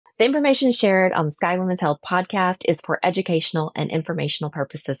The information shared on the Sky Women's Health podcast is for educational and informational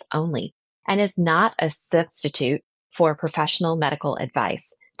purposes only and is not a substitute for professional medical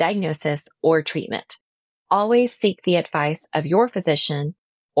advice, diagnosis, or treatment. Always seek the advice of your physician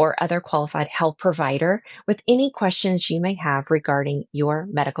or other qualified health provider with any questions you may have regarding your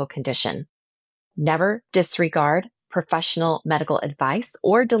medical condition. Never disregard professional medical advice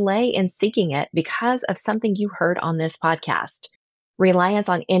or delay in seeking it because of something you heard on this podcast. Reliance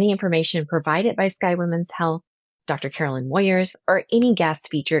on any information provided by Sky Women's Health, Dr. Carolyn Moyers, or any guests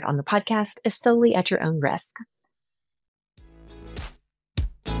featured on the podcast is solely at your own risk.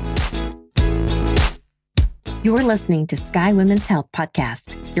 You're listening to Sky Women's Health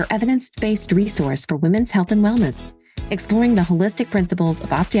Podcast, your evidence-based resource for women's health and wellness, exploring the holistic principles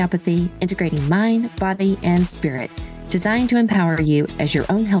of osteopathy, integrating mind, body, and spirit, designed to empower you as your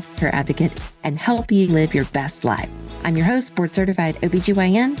own healthcare advocate and help you live your best life. I'm your host, board-certified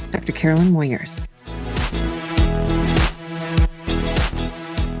OBGYN, Dr. Carolyn Moyers.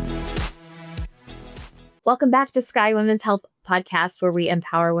 Welcome back to Sky Women's Health Podcast, where we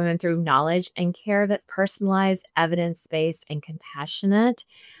empower women through knowledge and care that's personalized, evidence-based, and compassionate.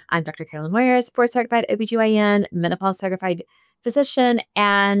 I'm Dr. Carolyn Moyers, board-certified OBGYN, menopause certified physician,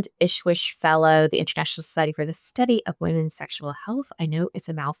 and ISHWISH Fellow, the International Society for the Study of Women's Sexual Health. I know it's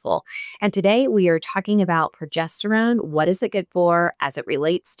a mouthful. And today we are talking about progesterone. What is it good for as it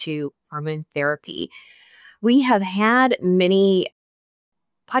relates to hormone therapy? We have had many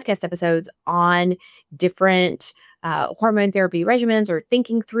podcast episodes on different hormone therapy regimens or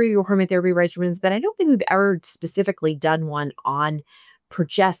thinking through your hormone therapy regimens, but I don't think we've ever specifically done one on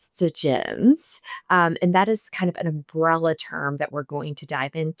progestogens. And that is kind of an umbrella term that we're going to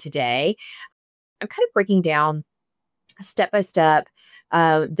dive in today. I'm kind of breaking down step by step.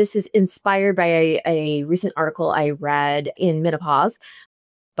 This is inspired by a recent article I read in Menopause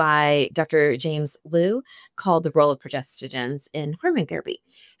by Dr. James Liu called The Role of Progestogens in Hormone Therapy.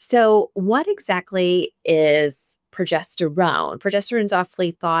 So what exactly is progesterone? Progesterone is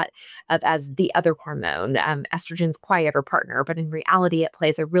often thought of as the other hormone, estrogen's quieter partner, but in reality, it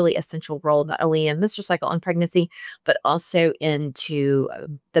plays a really essential role not only in menstrual cycle and pregnancy, but also into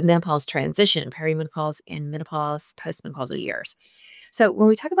the menopause transition, perimenopause and menopause, postmenopausal years. So when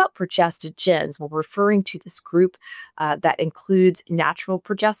we talk about progestogens, we're referring to this group that includes natural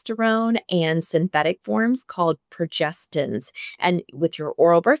progesterone and synthetic forms called progestins. And with your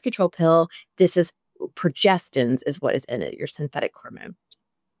oral birth control pill, this is progestins is what is in it, your synthetic hormone.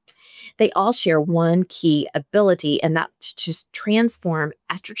 They all share one key ability, and that's to just transform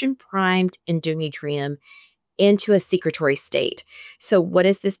estrogen-primed endometrium into a secretory state. So what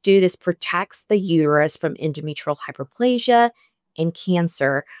does this do? This protects the uterus from endometrial hyperplasia and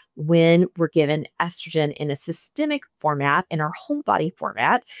cancer when we're given estrogen in a systemic format, in our whole body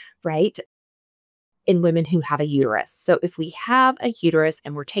format, right? In women who have a uterus. So if we have a uterus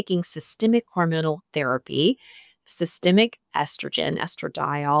and we're taking systemic hormonal therapy, systemic estrogen,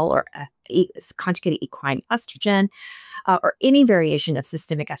 estradiol, or conjugated equine estrogen, or any variation of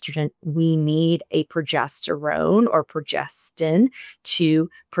systemic estrogen, we need a progesterone or progestin to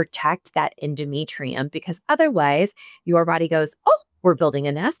protect that endometrium, because otherwise your body goes, oh, we're building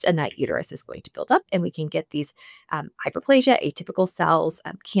a nest, and that uterus is going to build up, and we can get these hyperplasia, atypical cells,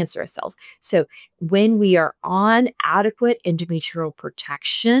 cancerous cells. So when we are on adequate endometrial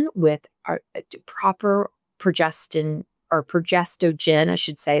protection with our proper progestin or progestogen, I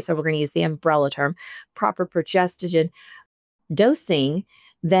should say, so we're going to use the umbrella term, proper progestogen dosing,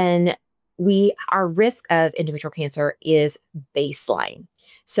 then our risk of endometrial cancer is baseline.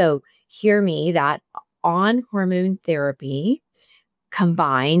 So hear me that on hormone therapy,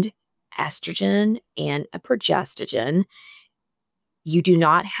 combined estrogen and a progestogen, you do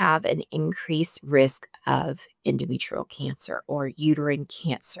not have an increased risk of endometrial cancer or uterine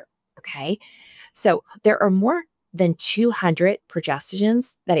cancer. Okay. So there are more than 200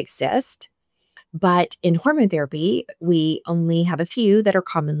 progestogens that exist, but in hormone therapy, we only have a few that are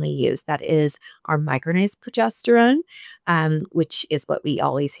commonly used. That is our micronized progesterone, which is what we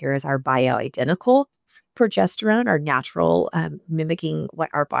always hear as our bioidentical progesterone, our natural, mimicking what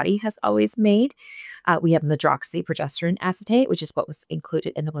our body has always made. We have medroxyprogesterone acetate, which is what was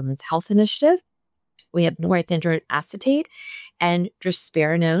included in the Women's Health Initiative. We have norethindrone acetate and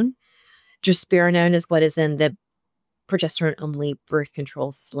drospirenone. Drospirenone is what is in the progesterone-only birth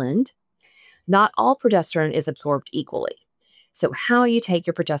control sling. Not all progesterone is absorbed equally. So how you take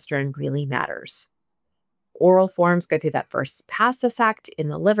your progesterone really matters. Oral forms go through that first pass effect in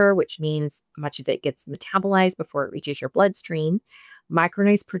the liver, which means much of it gets metabolized before it reaches your bloodstream.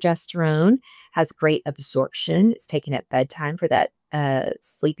 Micronized progesterone has great absorption. It's taken at bedtime for that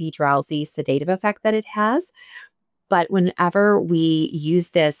sleepy, drowsy, sedative effect that it has. But whenever we use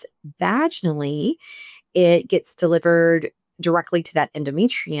this vaginally, it gets delivered directly to that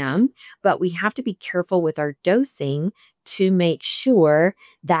endometrium, but we have to be careful with our dosing to make sure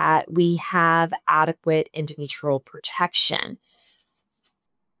that we have adequate endometrial protection.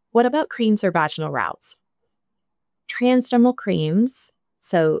 What about creams or vaginal routes? Transdermal creams,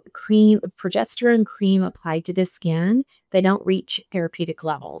 so progesterone cream applied to the skin, they don't reach therapeutic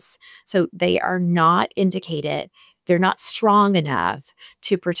levels. So they are not indicated. They're not strong enough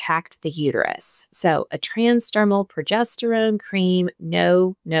to protect the uterus. So a transdermal progesterone cream,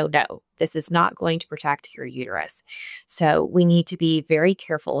 no, no, no. This is not going to protect your uterus. So we need to be very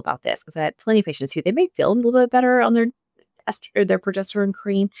careful about this, because I had plenty of patients who they may feel a little bit better on their progesterone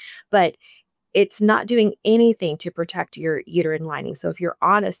cream, but it's not doing anything to protect your uterine lining. So if you're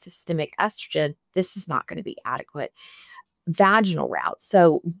on a systemic estrogen, this is not going to be adequate. Vaginal route.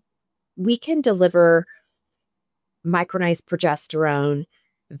 So we can deliver micronized progesterone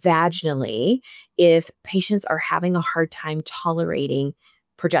vaginally if patients are having a hard time tolerating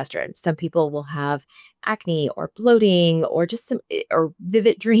progesterone. Some people will have acne or bloating or just or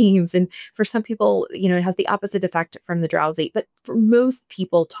vivid dreams. And for some people, it has the opposite effect from the drowsy. But for most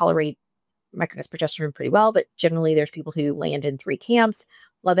people, tolerate micronized progesterone pretty well, but generally there's people who land in three camps,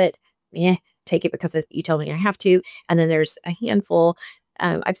 love it, take it because you tell me I have to. And then there's a handful,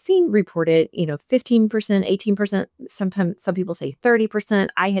 I've seen reported, 15%, 18%, sometimes some people say 30%.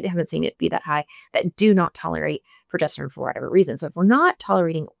 I haven't seen it be that high, that do not tolerate progesterone for whatever reason. So if we're not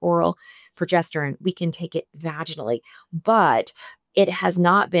tolerating oral progesterone, we can take it vaginally, but it has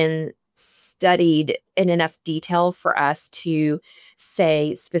not been studied in enough detail for us to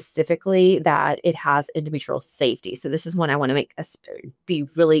say specifically that it has endometrial safety. So this is one I want to make us be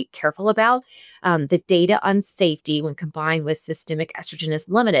really careful about. The data on safety when combined with systemic estrogen is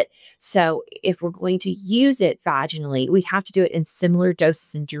limited. So if we're going to use it vaginally, we have to do it in similar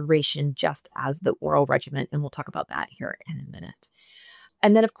doses and duration just as the oral regimen. And we'll talk about that here in a minute.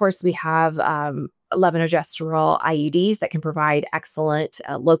 And then, of course, we have levonorgestrel IUDs that can provide excellent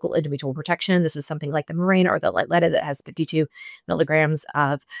local endometrial protection. This is something like the Mirena or the Litleta that has 52 milligrams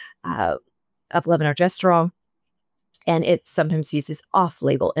of levonorgestrel. And it's sometimes used as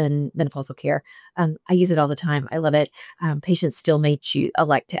off-label in menopausal care. I use it all the time. I love it. Patients still may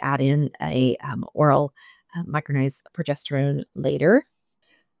elect to add in a oral micronized progesterone later.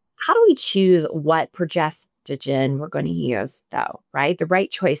 How do we choose what progestogen we're going to use, though, right? The right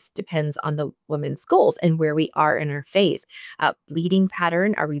choice depends on the woman's goals and where we are in her phase. Bleeding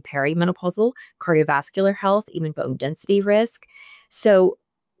pattern, are we perimenopausal, cardiovascular health, even bone density risk? So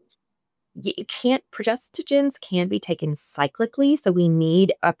progestogens can be taken cyclically. So we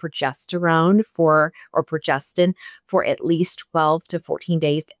need a progesterone or progestin for at least 12 to 14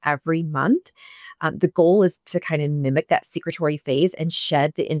 days every month. The goal is to kind of mimic that secretory phase and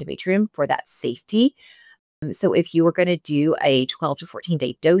shed the endometrium for that safety. So if you were going to do a 12 to 14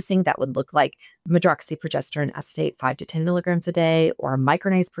 day dosing, that would look like medroxyprogesterone acetate 5 to 10 milligrams a day, or a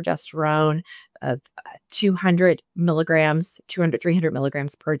micronized progesterone of 200 milligrams, 300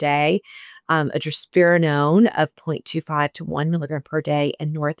 milligrams per day, a drospirenone of 0.25 to 1 milligram per day,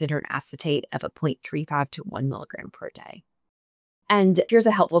 and norethindrone acetate of a 0.35 to 1 milligram per day. And here's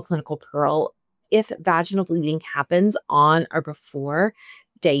a helpful clinical pearl. If vaginal bleeding happens on or before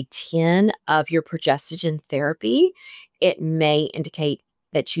day 10 of your progestogen therapy, it may indicate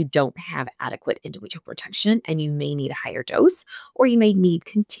that you don't have adequate endometrial protection and you may need a higher dose, or you may need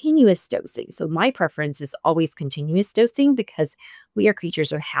continuous dosing. So my preference is always continuous dosing, because we are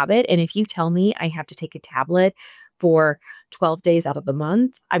creatures of habit. And if you tell me I have to take a tablet for 12 days out of the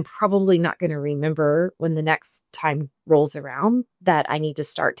month, I'm probably not going to remember when the next time rolls around that I need to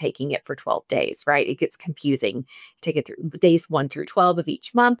start taking it for 12 days, right? It gets confusing. Take it through days 1 through 12 of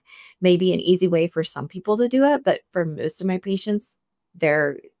each month. Maybe an easy way for some people to do it, but for most of my patients,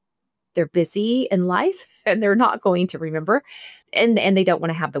 they're busy in life and they're not going to remember, and they don't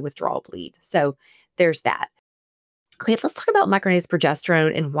want to have the withdrawal bleed. So there's that. Okay, let's talk about micronized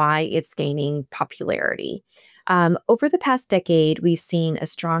progesterone and why it's gaining popularity. Over the past decade, we've seen a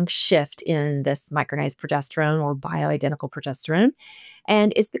strong shift in this micronized progesterone or bioidentical progesterone.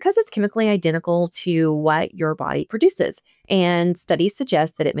 And it's because it's chemically identical to what your body produces. And studies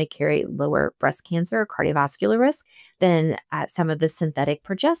suggest that it may carry lower breast cancer or cardiovascular risk than some of the synthetic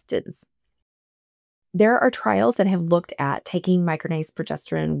progestins. There are trials that have looked at taking micronized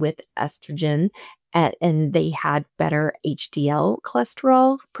progesterone with estrogen, and they had better HDL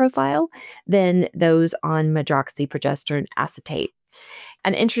cholesterol profile than those on medroxyprogesterone acetate.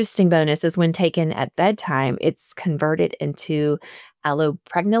 An interesting bonus is when taken at bedtime, it's converted into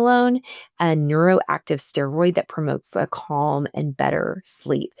allopregnanolone, a neuroactive steroid that promotes a calm and better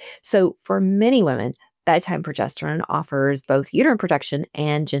sleep. So, for many women, bedtime progesterone offers both uterine protection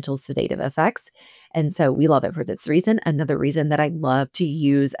and gentle sedative effects. And so we love it for this reason. Another reason that I love to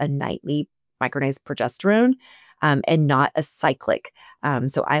use a nightly micronized progesterone and not a cyclic.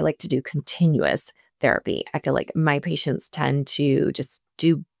 So I like to do continuous therapy. I feel like my patients tend to just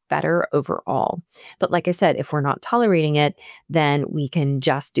do better overall. But like I said, if we're not tolerating it, then we can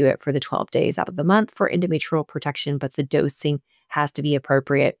just do it for the 12 days out of the month for endometrial protection, but the dosing has to be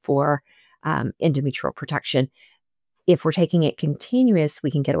appropriate for endometrial protection. If we're taking it continuous,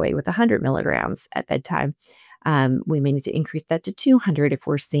 we can get away with 100 milligrams at bedtime. We may need to increase that to 200 if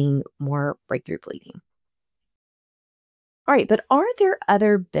we're seeing more breakthrough bleeding. All right, but are there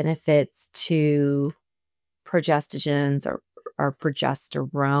other benefits to progestogens or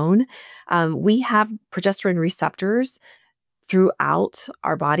progesterone? We have progesterone receptors throughout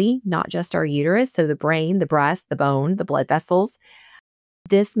our body, not just our uterus. So the brain, the breast, the bone, the blood vessels.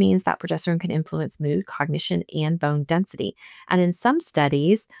 This means that progesterone can influence mood, cognition, and bone density. And in some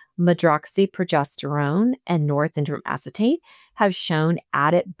studies, medroxyprogesterone and norethindrome acetate have shown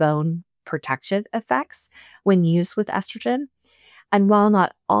added bone protective effects when used with estrogen. And while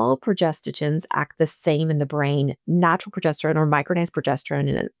not all progestogens act the same in the brain, natural progesterone or micronized progesterone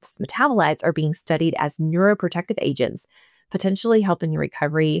and its metabolites are being studied as neuroprotective agents, potentially helping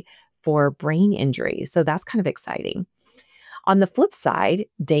recovery for brain injury. So that's kind of exciting. On the flip side,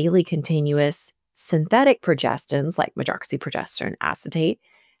 daily continuous synthetic progestins like medroxyprogesterone acetate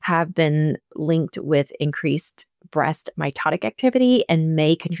have been linked with increased breast mitotic activity and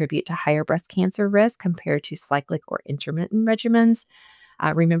may contribute to higher breast cancer risk compared to cyclic or intermittent regimens.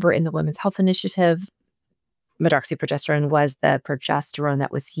 Remember, in the Women's Health Initiative, medroxyprogesterone was the progesterone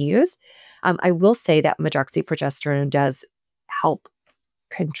that was used. I will say that medroxyprogesterone does help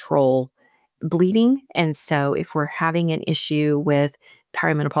control bleeding. And so if we're having an issue with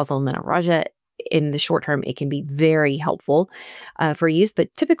perimenopausal menorrhagia in the short term, it can be very helpful for use.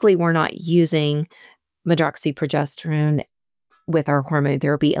 But typically, we're not using medroxyprogesterone with our hormone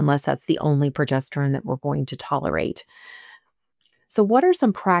therapy unless that's the only progesterone that we're going to tolerate. So what are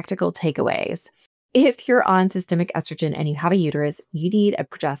some practical takeaways? If you're on systemic estrogen and you have a uterus, you need a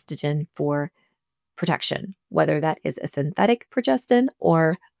progestogen for protection, whether that is a synthetic progestin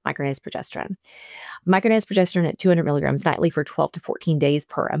or micronized progesterone. Micronized progesterone at 200 milligrams nightly for 12 to 14 days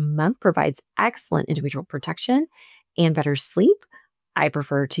per a month provides excellent endometrial protection and better sleep. I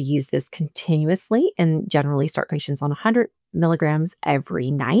prefer to use this continuously and generally start patients on 100 milligrams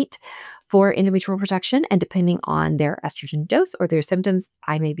every night for endometrial protection. And depending on their estrogen dose or their symptoms,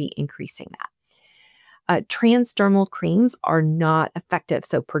 I may be increasing that. Transdermal creams are not effective.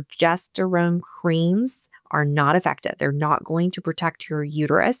 So progesterone creams are not effective. They're not going to protect your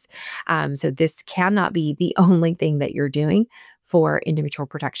uterus. So this cannot be the only thing that you're doing for endometrial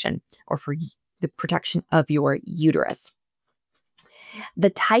protection or for the protection of your uterus. The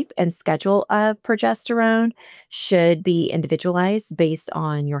type and schedule of progesterone should be individualized based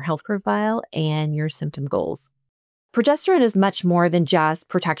on your health profile and your symptom goals. Progesterone is much more than just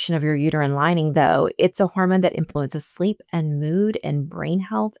protection of your uterine lining, though. It's a hormone that influences sleep and mood and brain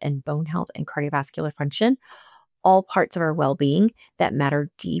health and bone health and cardiovascular function, all parts of our well-being that matter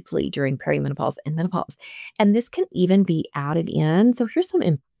deeply during perimenopause and menopause. And this can even be added in. So here's some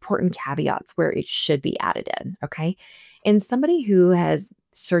important caveats where it should be added in, okay? In somebody who has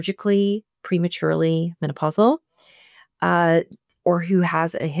surgically, prematurely menopausal, or who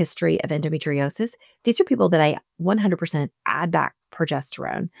has a history of endometriosis, these are people that I 100% add back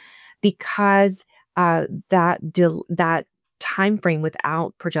progesterone because that time frame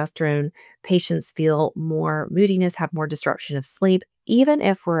without progesterone, patients feel more moodiness, have more disruption of sleep. Even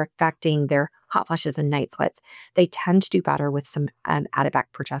if we're affecting their hot flashes and night sweats, they tend to do better with some added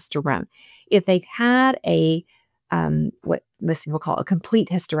back progesterone. If they've had a what most people call a complete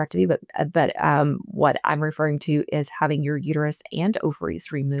hysterectomy, but what I'm referring to is having your uterus and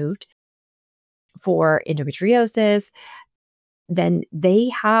ovaries removed for endometriosis, then they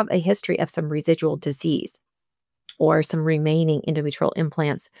have a history of some residual disease or some remaining endometrial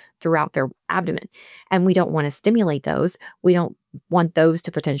implants throughout their abdomen. And we don't want to stimulate those. We don't want those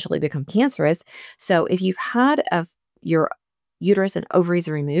to potentially become cancerous. So if you've had your uterus and ovaries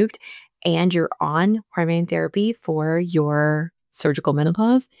removed and you're on hormone therapy for your surgical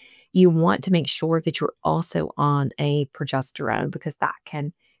menopause, you want to make sure that you're also on a progesterone because that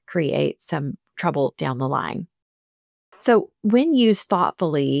can create some trouble down the line. So when used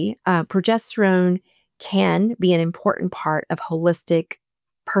thoughtfully, progesterone can be an important part of holistic,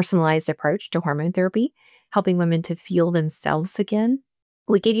 personalized approach to hormone therapy, helping women to feel themselves again.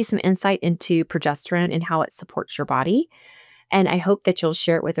 We gave you some insight into progesterone and how it supports your body. And I hope that you'll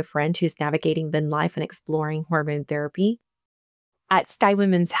share it with a friend who's navigating midlife and exploring hormone therapy. At Sky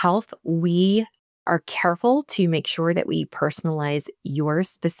Women's Health, we are careful to make sure that we personalize your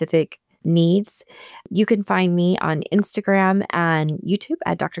specific needs. You can find me on Instagram and YouTube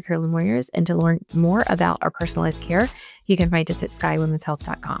at Dr. Carolyn Moyers. And to learn more about our personalized care, you can find us at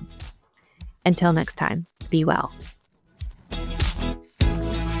skywomenshealth.com. Until next time, be well.